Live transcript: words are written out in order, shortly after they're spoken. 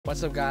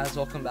What's up guys,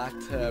 welcome back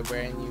to a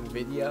brand new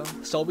video.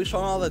 So I'll be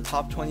showing all the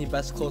top 20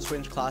 best close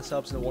range class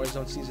setups in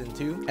Warzone Season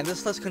 2. And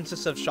this list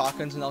consists of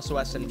shotguns and also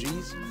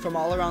SMGs, from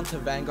all around to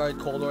Vanguard,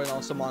 Cold War, and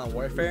also Modern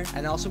Warfare.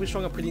 And I'll also be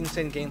showing a pretty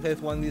insane gameplay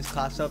with one of these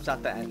class setups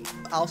at the end.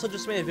 I also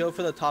just made a video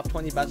for the top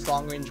 20 best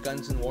long range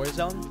guns in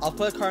Warzone. I'll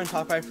put a card in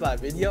top right for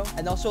that video,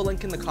 and also a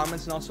link in the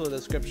comments and also the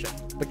description.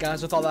 But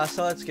guys, with all that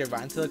said, let's get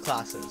right into the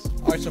classes.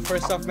 Alright, so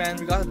first off, man,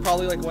 we got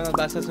probably like one of the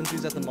best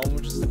SMGs at the moment,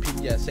 which is the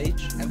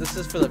PPSH. And this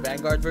is for the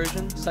Vanguard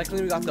version.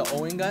 Secondly, we got the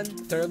Owen gun.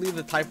 Thirdly,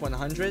 the Type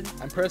 100.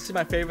 And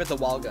personally, my favorite, the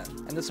Welgun.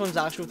 And this one's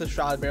actually with a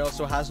shrouded barrel,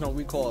 so it has no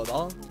recoil at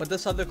all. But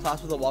this other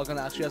class with the Welgun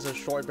actually has a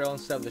short barrel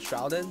instead of the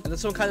shrouded. And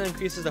this one kind of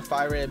increases the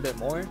fire rate a bit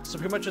more. So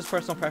pretty much just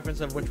personal preference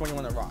of which one you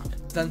want to rock.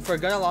 Then for a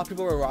gun a lot of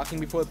people were rocking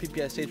before the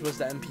PPSH was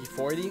the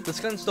MP40. This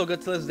gun's still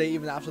good to this day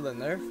even after the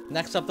nerf.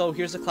 Next up though,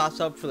 here's a class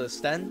up for the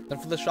Sten. Then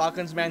for the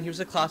shotguns, man, here's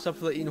a class up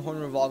for the Einhorn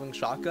revolving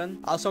shotgun.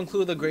 I also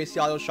include the Gracie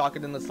Auto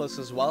shotgun in this list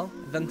as well.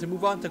 Then to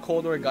move on to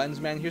Cold War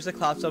guns, man, here's a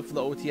class up for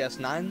the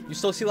OTS-9. You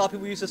still see a lot of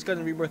people use this gun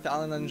in Rebirth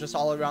Island and just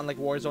all around like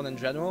Warzone in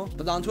general.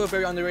 But onto a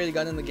very underrated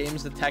gun in the game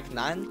is the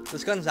Tech-9.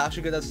 This gun's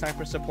actually good as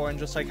sniper support and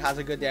just like has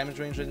a good damage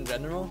range in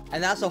general.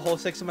 And as a whole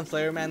 6 months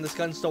later, man, this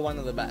gun's still one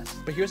of the best.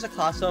 But here's a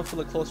class up for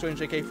the close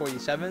range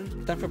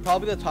AK-47. Then for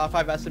probably the top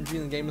 5 SMG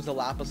in the game is the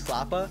Lapis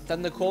Slappa.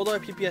 Then the Cold War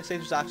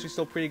PPSH is actually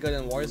still pretty good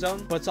in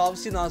Warzone, but it's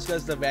obviously not as good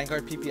as the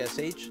Vanguard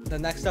PPSH. The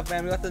next up,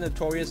 man, we got the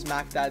notorious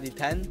Mac Daddy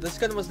 10. This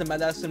gun was the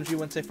meta SMG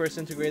once they first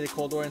integrated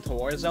Cold War into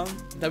Warzone.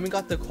 Then we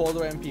got the Cold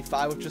War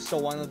MP5, which is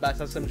still one of the best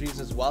SMGs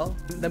as well.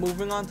 Then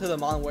moving on to the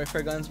Modern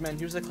Warfare guns, man,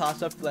 here's a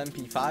class up for the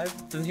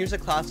MP5. Then here's a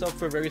class up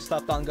for a very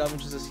slept on gun,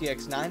 which is the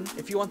CX-9.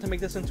 If you want to make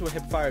this into a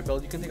hipfire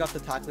build, you can take off the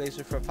tac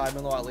laser for a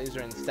 5mm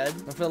laser instead.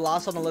 And for the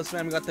last on the list,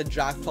 man, we got the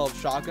Jack 12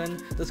 shotgun.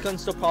 This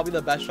gun's still probably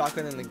the best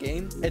shotgun in the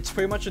game. It's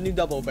pretty much a new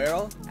double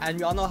barrel, and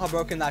we all know how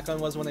broken that gun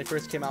was when they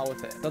first came out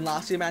with it. Then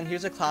lastly, man,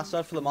 here's a class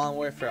up for the Modern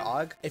Warfare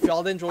AUG. If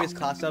y'all did enjoy these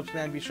class ups,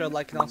 man, be sure to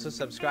like and also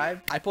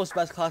subscribe. I post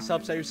best class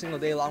ups every single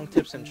day along with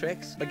tips and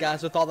tricks. But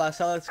guys, with all that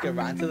said, let's get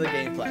right into the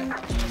gameplay.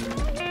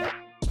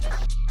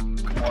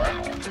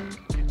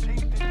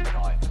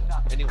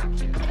 Anyone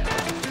can.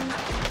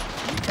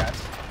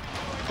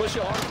 Push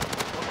your arm.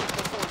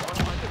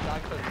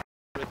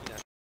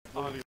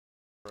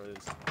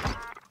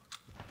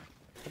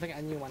 I think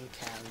anyone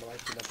can, but like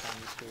it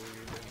depends who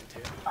you're doing it to.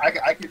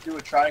 I could do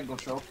a triangle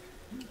choke.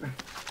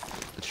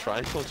 A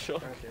triangle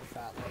choke? Or if your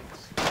fat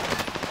legs.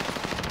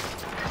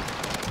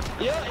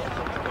 Yeah.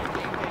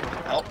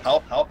 Help. I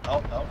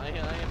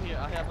am here.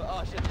 I have.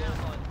 Oh shit, there's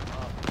one.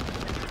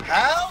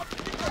 How?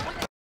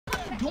 What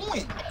are you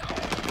doing?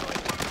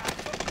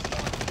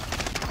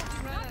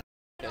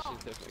 That should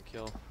definitely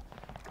kill.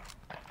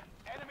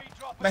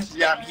 Message,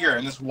 yeah, I'm here,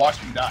 and just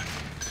watch me die.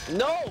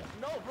 No,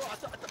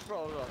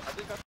 bro. Bro. I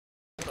think I.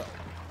 Bro.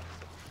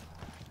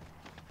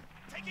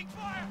 Taking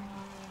fire.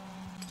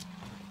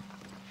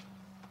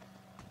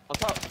 On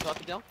top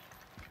it down.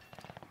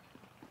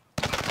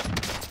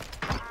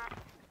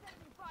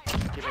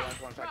 Give it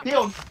like 1 second.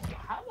 Yo,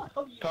 how the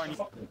hell you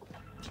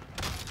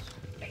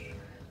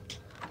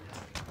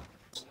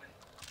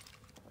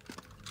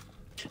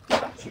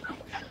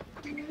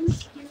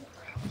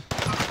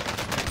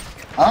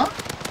Huh?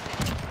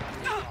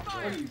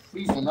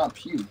 Please will not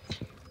puke.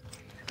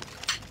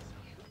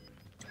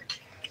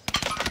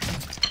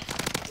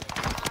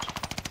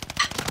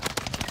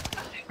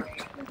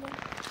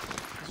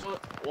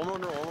 One more.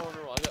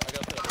 I got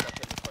to put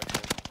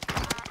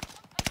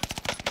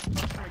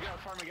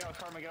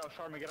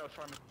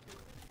Farm me.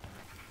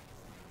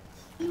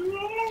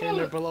 Okay,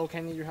 they're below,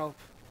 can need your help.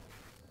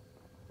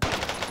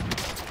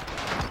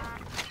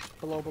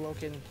 Below,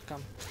 can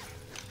come.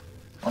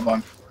 Hold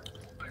on.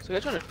 So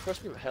you're trying to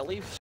force me with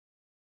heli?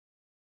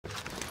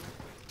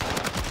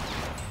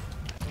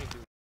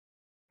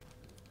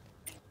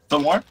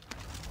 Some more?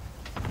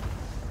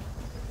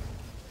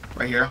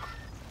 Right here.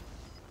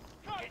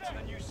 Get to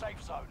the new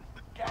safe zone.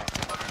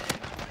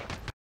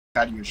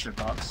 Out of your shit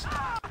box.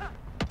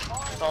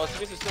 Oh,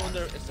 it's still in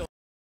there. It's still.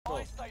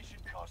 Buy station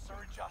costs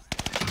are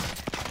adjusted.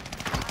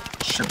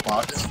 Shit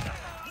box.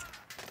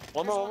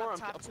 One more. I'm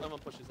gonna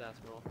push his ass,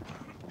 bro.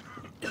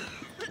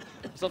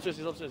 He's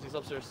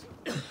upstairs.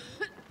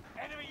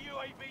 Enemy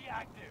UAV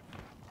active.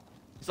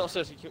 He's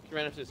upstairs. He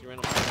ran upstairs.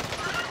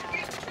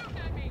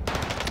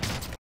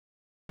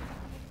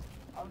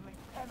 Only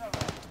 10 of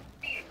them.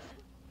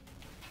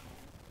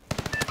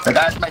 That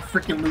guy's my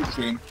freaking loot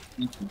king.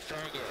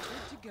 Thank you.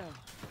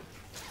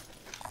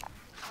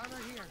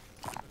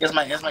 Here's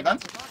my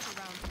guns?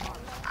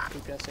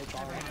 PPSH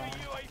all Enemy the time.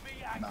 UAV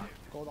active. No.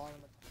 Gold on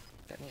him.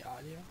 Get any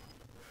audio?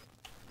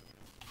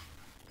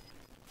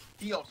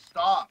 Theo,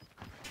 stop.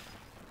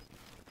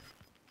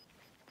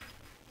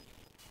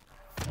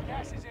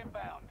 Gas is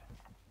inbound.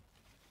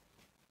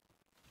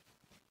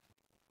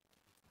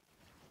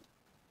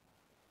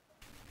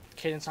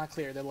 Okay, it's not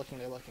clear. They're looking.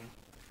 Did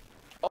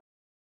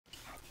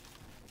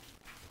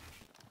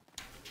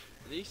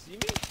he see me?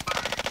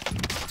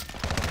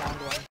 Found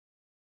one.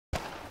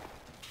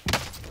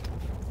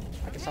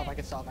 I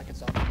can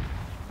stop.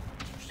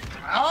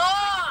 Ah!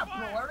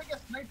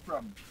 snipe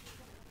from?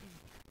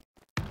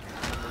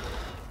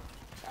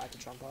 I had to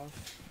jump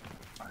off.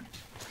 Fine.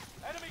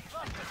 Enemy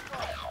cluster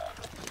strike.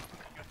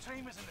 Your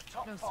team is in the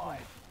top 5.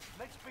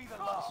 Let's be the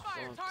last.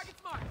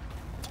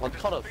 Oh, they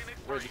caught us.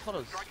 Wait, they caught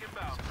us.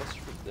 What's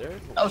from there?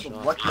 That was a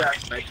lucky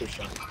ass sniper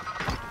shot.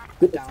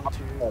 Down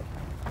two.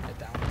 Get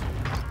down two.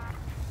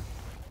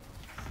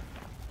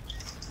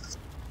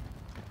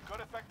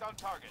 Good effect on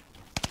target.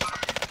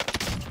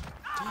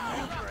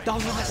 That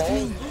was last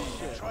team.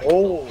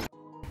 Oh.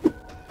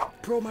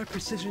 Bro, my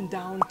precision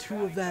down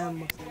 2 of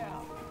them.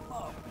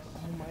 Oh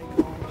my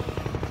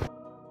gosh.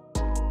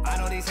 I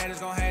know these haters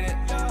gon' hate it,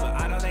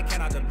 but I know they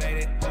cannot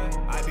debate it.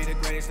 I be the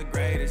greatest, the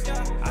greatest.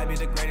 I be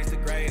the greatest, the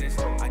greatest.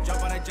 I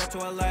jump on a jet to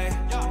LA.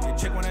 Your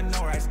chick wanna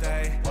know where I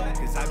stay.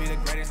 Cause I be the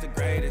greatest, the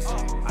greatest.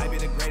 I be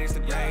the greatest,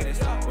 the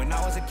greatest. When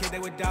I was a kid, they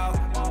would doubt.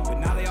 But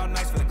now they all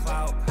nice for the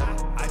clout.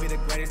 I be the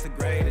greatest, the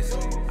greatest.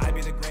 I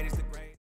be the greatest, the greatest.